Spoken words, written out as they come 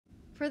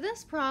For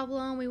this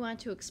problem, we want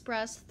to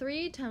express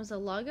 3 times the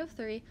log of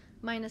 3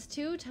 minus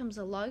 2 times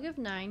the log of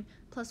 9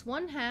 plus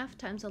 1/2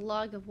 times the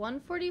log of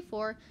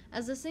 144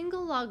 as a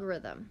single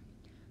logarithm.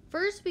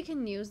 First, we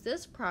can use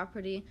this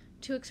property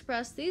to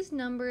express these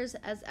numbers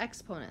as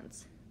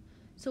exponents.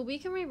 So we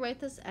can rewrite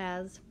this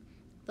as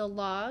the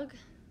log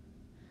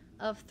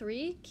of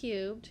 3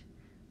 cubed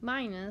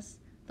minus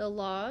the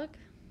log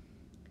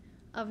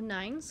of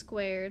 9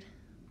 squared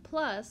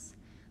plus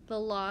the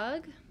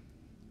log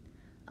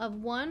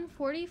of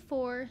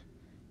 144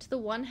 to the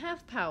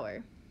 1/2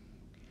 power.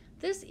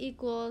 This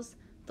equals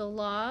the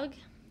log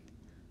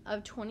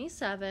of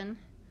 27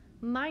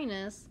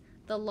 minus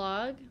the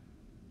log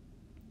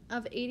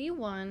of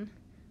 81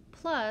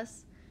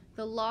 plus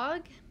the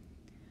log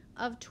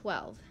of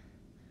 12.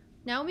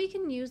 Now we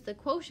can use the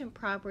quotient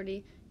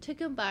property to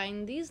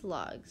combine these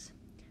logs.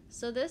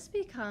 So this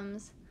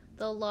becomes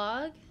the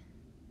log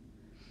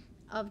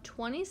of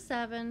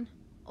 27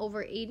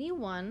 over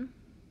 81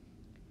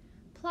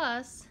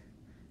 plus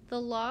the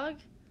log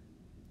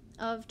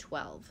of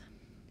 12.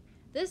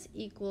 This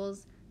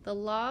equals the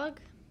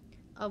log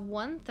of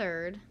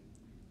 1/3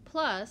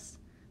 plus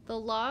the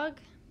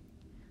log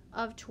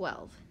of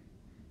 12.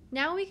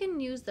 Now we can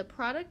use the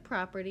product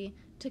property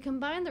to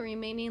combine the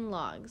remaining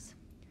logs.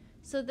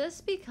 So this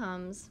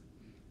becomes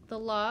the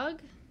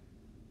log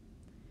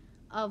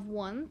of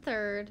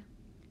 1/3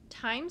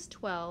 times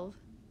 12,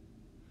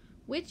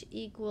 which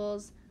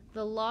equals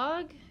the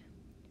log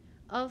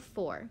of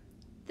 4.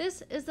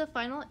 This is the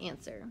final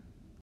answer.